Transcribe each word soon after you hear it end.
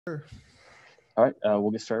All right, we'll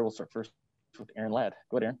get started. We'll start first with Aaron Ladd.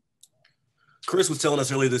 Go ahead, Aaron. Chris was telling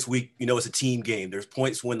us earlier this week, it's a team game. There's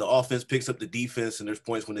points when the offense picks up the defense, and there's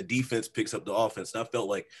points when the defense picks up the offense. And I felt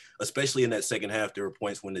like, especially in that second half, there were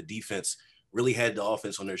points when the defense really had the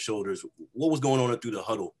offense on their shoulders. What was going on through the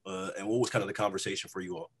huddle, and what was kind of the conversation for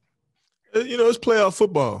you all? It's playoff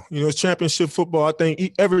football. It's championship football. I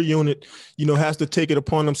think every unit, has to take it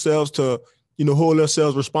upon themselves to, hold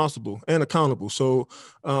themselves responsible and accountable. So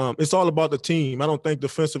it's all about the team. I don't think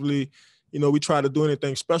defensively, we try to do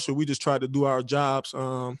anything special. We just try to do our jobs.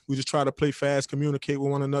 We just try to play fast, communicate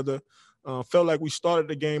with one another. Felt like we started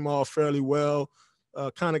the game off fairly well.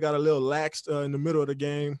 Kind of got a little laxed in the middle of the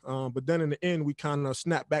game. But then in the end, we kind of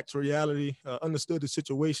snapped back to reality, understood the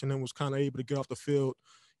situation, and was kind of able to get off the field,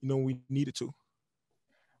 when we needed to.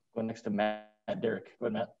 Go next to Matt Derrick. Go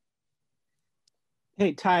ahead, Matt.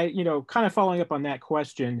 Hey, Ty, kind of following up on that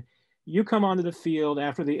question, you come onto the field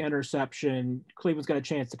after the interception. Cleveland's got a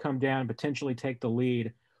chance to come down and potentially take the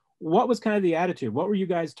lead. What was kind of the attitude? What were you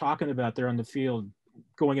guys talking about there on the field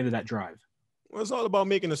going into that drive? Well, it's all about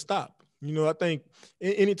making a stop. I think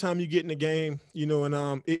anytime you get in the game,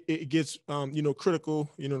 and it gets, critical,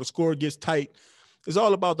 the score gets tight, it's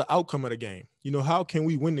all about the outcome of the game. How can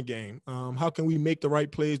we win the game? How can we make the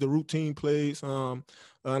right plays, the routine plays?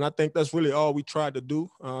 And I think that's really all we tried to do.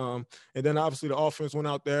 And then obviously the offense went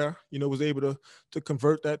out there, was able to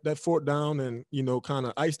convert that fourth down and, kind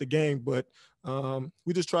of ice the game. But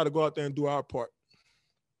we just try to go out there and do our part.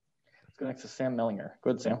 Let's go next to Sam Mellinger.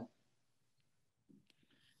 Go ahead, Sam.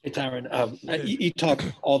 Hey, Tyrann, you talk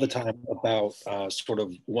all the time about sort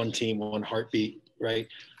of one team, one heartbeat, right?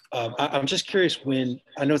 I'm just curious, when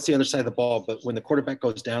I know it's the other side of the ball, but when the quarterback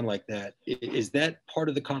goes down like that, is that part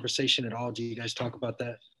of the conversation at all? Do you guys talk about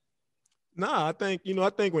that? Nah, I think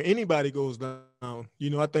when anybody goes down,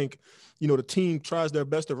 I think, the team tries their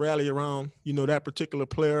best to rally around, that particular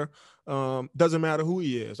player. Doesn't matter who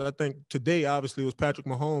he is. I think today, obviously, it was Patrick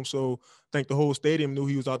Mahomes. So I think the whole stadium knew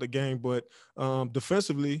he was out the game. But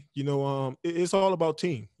defensively, it's all about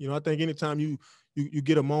team. I think anytime you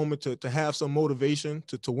get a moment to have some motivation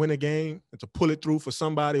to win a game and to pull it through for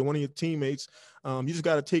somebody, one of your teammates, you just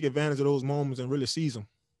got to take advantage of those moments and really seize them.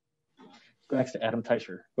 Go next to Adam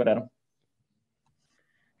Teicher. Go ahead, Adam.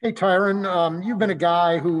 Hey, Tyrann, you've been a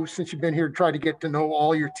guy who, since you've been here, tried to get to know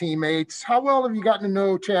all your teammates. How well have you gotten to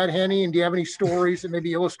know Chad Henne, and do you have any stories that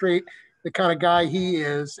maybe illustrate the kind of guy he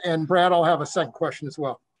is? And Brad, I'll have a second question as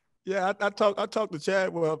well. Yeah, I talk to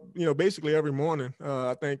Chad, well, basically every morning.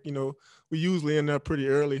 I think, we usually in there pretty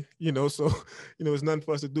early, so, it's nothing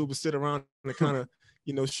for us to do but sit around and kind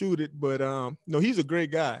of, shoot it. But, he's a great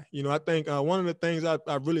guy. I think one of the things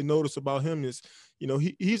I really noticed about him is,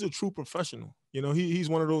 he's a true professional. He's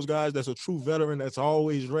one of those guys that's a true veteran that's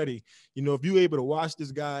always ready. If you're able to watch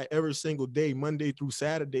this guy every single day, Monday through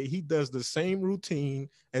Saturday, he does the same routine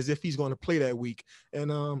as if he's going to play that week.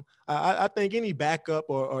 And I think any backup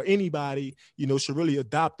or anybody, should really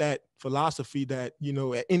adopt that philosophy that,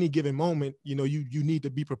 at any given moment, you need to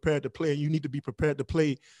be prepared to play. You need to be prepared to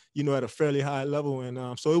play, at a fairly high level.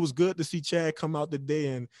 And so it was good to see Chad come out today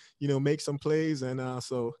and, make some plays. And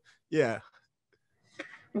so, yeah.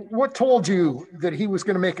 What told you that he was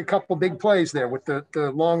going to make a couple big plays there with the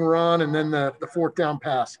long run and then the fourth down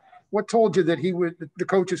pass? What told you that the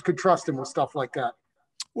coaches could trust him with stuff like that?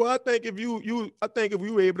 Well, I think if you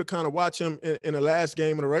were able to kind of watch him in the last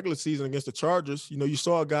game of the regular season against the Chargers, you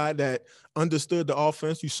saw a guy that understood the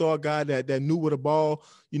offense. You saw a guy that knew where the ball,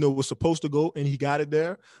 was supposed to go, and he got it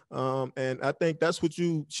there. And I think that's what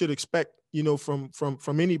you should expect,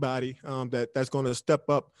 from anybody that's going to step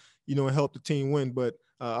up, and help the team win. But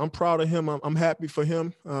I'm proud of him. I'm happy for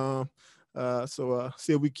him. So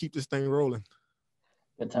see if we keep this thing rolling.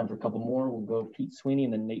 Got time for a couple more. We'll go Pete Sweeney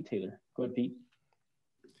and then Nate Taylor. Go ahead, Pete.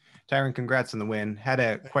 Tyrann, congrats on the win. Had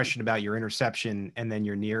a question about your interception and then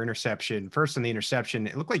your near interception. First on the interception,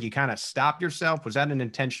 it looked like you kind of stopped yourself. Was that an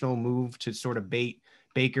intentional move to sort of bait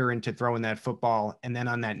Baker into throwing that football? And then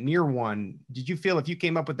on that near one, did you feel if you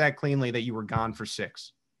came up with that cleanly that you were gone for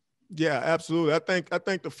 6? Yeah, absolutely. I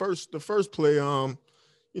think the first play,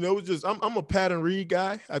 it was just I'm a pattern read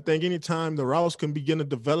guy. I think anytime the routes can begin to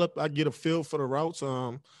develop, I get a feel for the routes.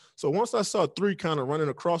 So once I saw 3 kind of running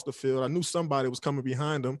across the field, I knew somebody was coming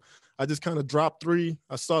behind them. I just kind of dropped 3.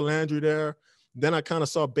 I saw Landry there. Then I kind of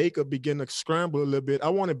saw Baker begin to scramble a little bit. I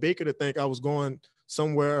wanted Baker to think I was going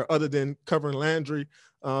somewhere other than covering Landry.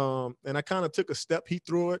 And I kind of took a step. He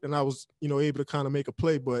threw it, and I was, able to kind of make a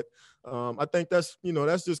play. But I think that's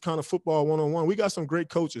just kind of football one-on-one. We got some great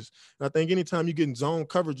coaches. And I think anytime you get in zone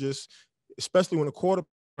coverages, especially when the quarterback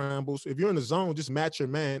scrambles. If you're in the zone, just match your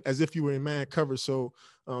man as if you were in man coverage. So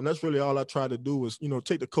that's really all I try to do is,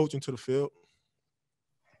 take the coaching to the field.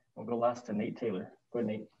 We'll go last to Nate Taylor. Go ahead,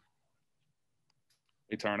 Nate.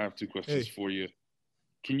 Hey, Tyrann, I have two questions for you.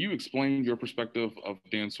 Can you explain your perspective of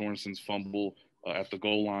Dan Sorensen's fumble at the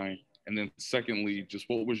goal line? And then secondly, just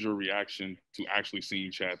what was your reaction to actually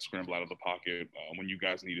seeing Chad scramble out of the pocket when you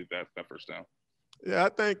guys needed that first down? Yeah, I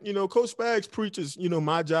think, Coach Spags preaches,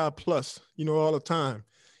 my job plus, all the time.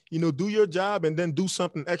 Do your job and then do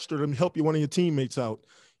something extra to help one of your teammates out.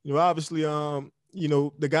 Obviously,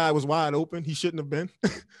 the guy was wide open. He shouldn't have been.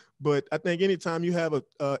 But I think anytime you have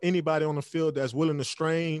anybody on the field that's willing to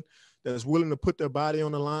strain, that's willing to put their body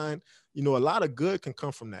on the line, a lot of good can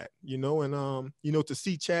come from that, and, to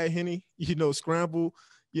see Chad Henne, scramble,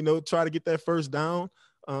 try to get that first down,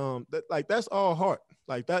 that's all heart.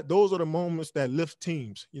 Like that, those are the moments that lift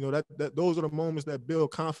teams, those are the moments that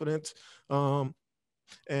build confidence. And,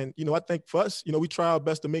 I think for us, we try our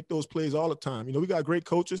best to make those plays all the time. We got great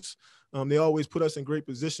coaches. They always put us in great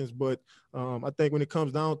positions. But I think when it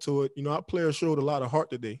comes down to it, our players showed a lot of heart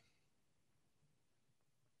today.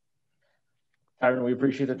 Tyrann, we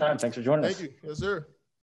appreciate the time. Thanks for joining us. Thank you. Yes, sir.